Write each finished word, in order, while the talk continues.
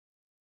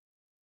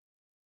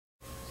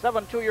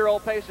7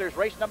 two-year-old pacers,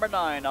 race number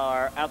 9,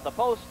 are at the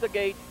post. The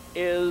gate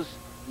is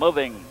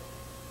moving.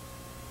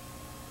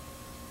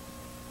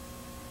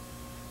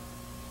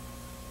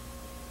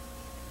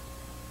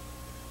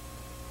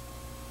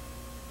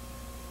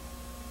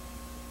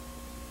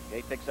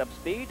 Gate picks up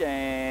speed,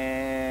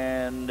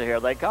 and here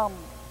they come.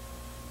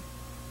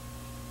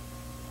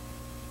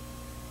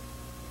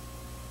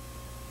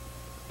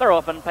 They're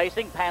off and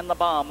pacing. Pan the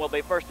Bomb will be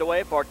first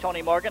away for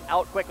Tony Morgan.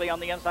 Out quickly on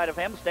the inside of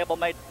him,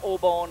 stablemate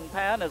Obone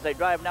Pan as they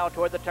drive now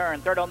toward the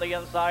turn. Third on the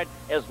inside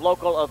is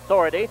Local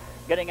Authority.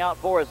 Getting out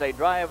four as they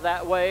drive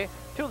that way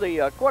to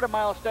the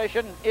quarter-mile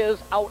station is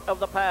Out of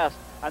the Past.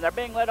 And they're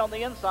being led on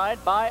the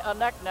inside by a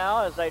neck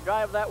now as they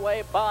drive that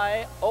way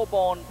by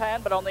Obone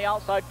Pan. But on the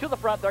outside to the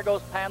front, there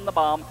goes Pan the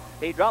Bomb.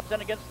 He drops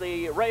in against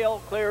the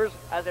rail, clears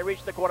as they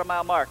reach the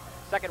quarter-mile mark.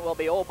 Second will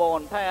be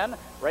Obone Pan.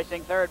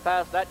 Racing third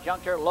past that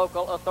juncture,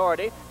 Local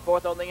Authority.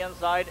 Fourth on the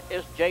inside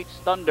is JATE'S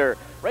Thunder.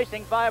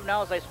 Racing 5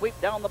 now as they sweep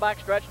down the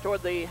backstretch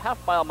toward the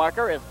half-mile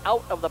marker is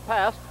Out of the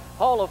Past.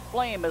 Hall of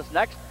Flame is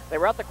next. They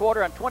were at the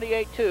quarter on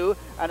 28.2,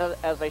 and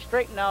as they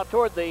straighten out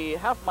toward the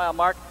half-mile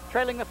mark,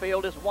 trailing the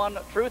field is One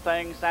True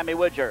Thing, Sammy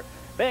Widger.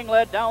 Being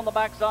led down the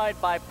backside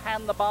by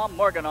Pan the Bomb,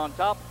 Morgan on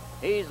top.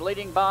 He's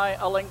leading by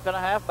a length and a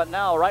half, but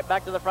now right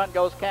back to the front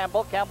goes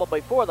Campbell. Campbell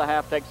before the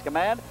half takes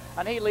command,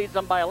 and he leads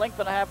them by a length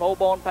and a half.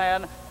 Obone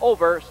Pan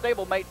over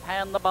stablemate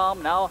Pan the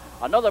Bomb. Now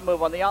another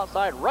move on the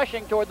outside,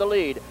 rushing toward the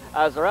lead.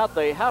 As they're at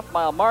the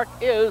half-mile mark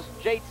is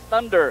JATE'S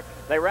Thunder.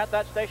 They were at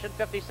that station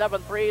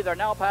 57.3. They're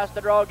now past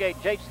the draw gate.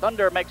 JATE'S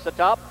Thunder makes the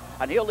top,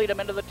 and he'll lead him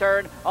into the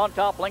turn on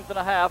top, length and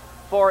a half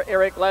for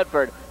Eric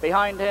Ledford.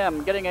 Behind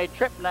him, getting a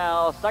trip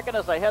now, second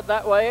as they head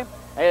that way,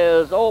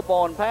 is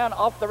Obone Pan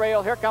off the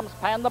rail. Here comes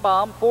Pan the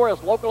Bomb. 4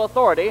 is Local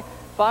Authority.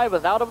 5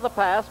 is Out of the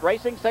Past.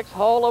 Racing 6,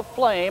 Hall of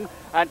Flame.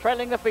 And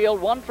trailing the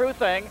field, One True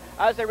Thing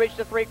as they reach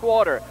the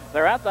three-quarter.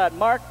 They're at that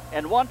mark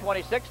in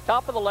 1:26,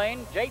 top of the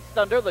lane. JATE'S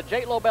Thunder, the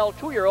J. Lobel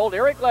 2-year-old,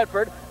 Eric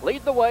Ledford,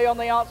 lead the way on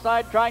the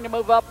outside, trying to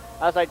move up.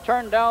 As they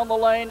turn down the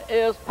lane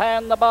is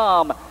Pan the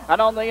Bomb.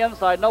 And on the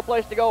inside, no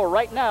place to go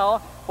right now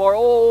for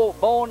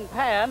Obone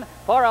Pan.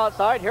 Far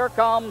outside, here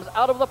comes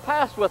Out of the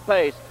Past with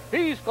pace.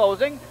 He's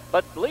closing,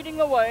 but leading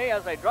the way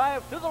as they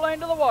drive through the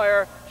lane to the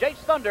wire, JATE'S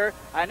Thunder,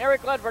 and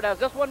Eric Ledford has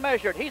this one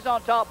measured. He's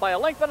on top by a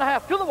length and a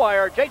half to the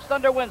wire. JATE'S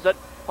Thunder wins it.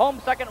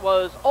 Home second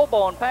was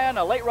Obone Pan,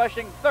 a late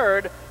rushing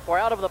third for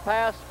Out of the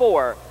Past.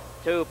 4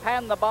 to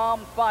Pan the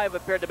Bomb. 5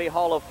 appeared to be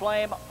Hall of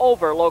Flame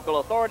over Local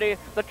Authority.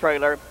 The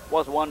trailer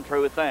was One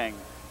True Thing.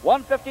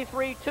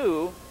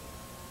 153.2,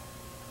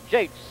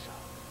 JATE'S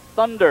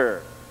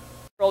Thunder.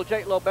 Old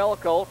J. Lobel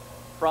colt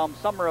from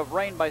Summer of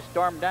Rain by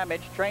Storm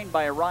Damage, trained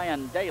by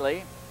Ryan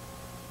Daly,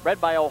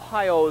 bred by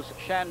Ohio's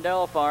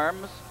Shandell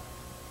Farms,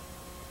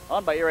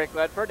 owned by Eric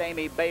Ledford,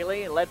 Amy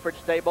Bailey, Ledford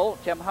Stable,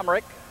 Tim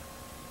Hummerick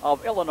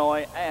of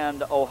Illinois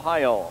and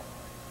Ohio.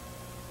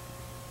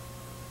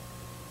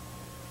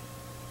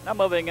 Now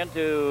moving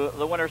into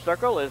the winner's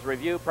circle is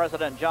Review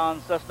President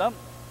John Sisna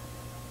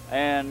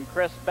and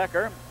Chris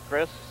Becker.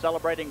 Chris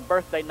celebrating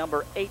birthday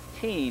number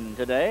 18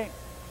 today.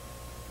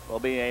 Will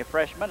be a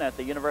freshman at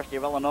the University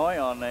of Illinois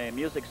on a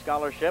music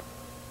scholarship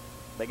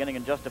beginning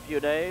in just a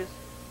few days.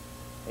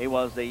 He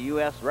was the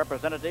U.S.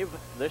 representative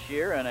this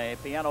year in a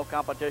piano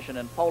competition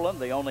in Poland,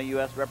 the only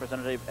U.S.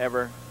 representative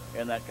ever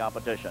in that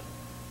competition.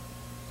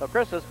 So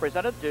Chris is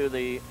presented to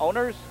the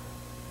owners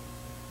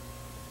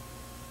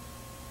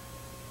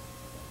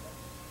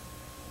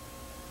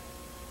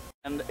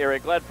and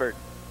Eric Ledford.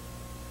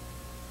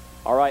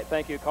 All right,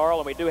 thank you, Carl.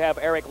 And we do have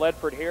Eric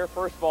Ledford here.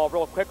 First of all,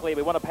 real quickly,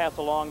 we want to pass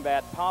along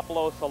that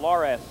Pablo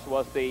Solares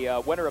was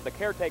the winner of the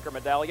Caretaker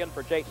Medallion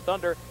for JATE'S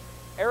Thunder.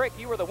 Eric,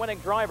 you were the winning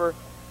driver.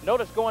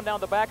 Notice going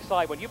down the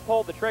backside, when you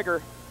pulled the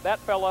trigger, that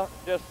fella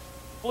just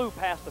flew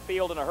past the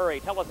field in a hurry.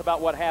 Tell us about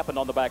what happened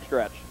on the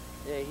backstretch.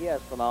 Yeah, he has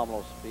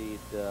phenomenal speed.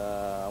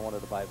 I wanted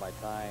to bide my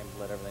time,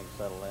 let everything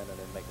settle in, and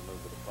then make a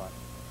move to the front.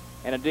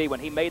 And indeed, when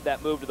he made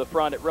that move to the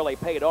front, it really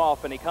paid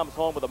off, and he comes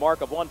home with a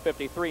mark of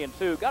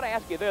 153.2. Got to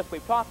ask you this.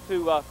 We've talked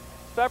to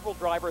several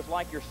drivers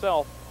like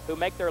yourself who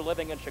make their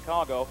living in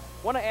Chicago.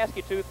 Want to ask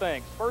you two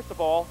things. First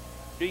of all,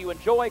 do you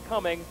enjoy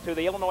coming to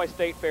the Illinois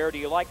State Fair? Do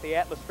you like the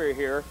atmosphere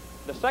here?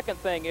 The second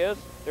thing is,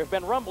 there's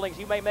been rumblings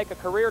you may make a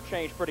career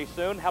change pretty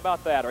soon. How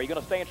about that? Are you going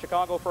to stay in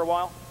Chicago for a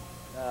while?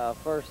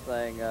 First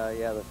thing,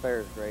 yeah, the fair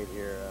is great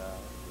here.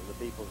 The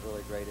people's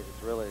really great.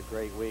 It's really a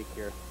great week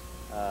here.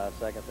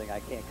 Second thing, I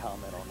can't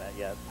comment on that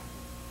yet.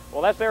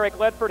 Well, that's Eric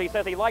Ledford. He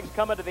says he likes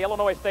coming to the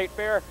Illinois State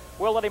Fair.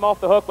 We'll let him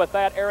off the hook with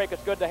that. Eric,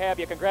 it's good to have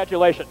you.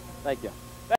 Congratulations. Thank you.